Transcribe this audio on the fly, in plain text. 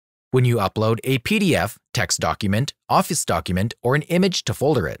when you upload a PDF, text document, Office document, or an image to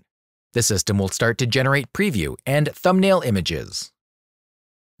Folderit. The system will start to generate preview and thumbnail images.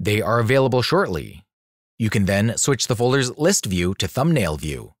 They are available shortly. You can then switch the folder's list view to thumbnail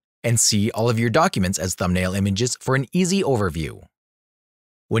view and see all of your documents as thumbnail images for an easy overview.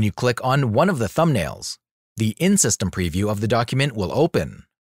 When you click on one of the thumbnails, the in-system preview of the document will open.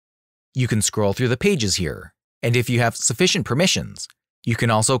 You can scroll through the pages here, and if you have sufficient permissions, you can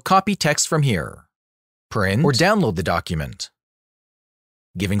also copy text from here, print, or download the document.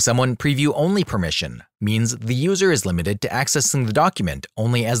 Giving someone preview-only permission means the user is limited to accessing the document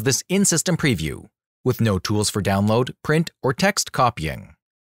only as this in-system preview, with no tools for download, print, or text copying.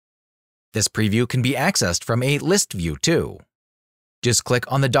 This preview can be accessed from a list view too. Just click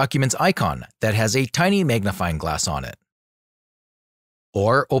on the document's icon that has a tiny magnifying glass on it.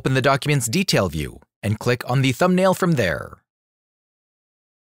 Or open the document's detail view and click on the thumbnail from there.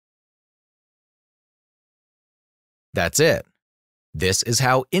 That's it. This is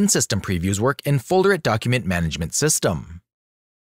how in-system previews work in Folderit Document Management System.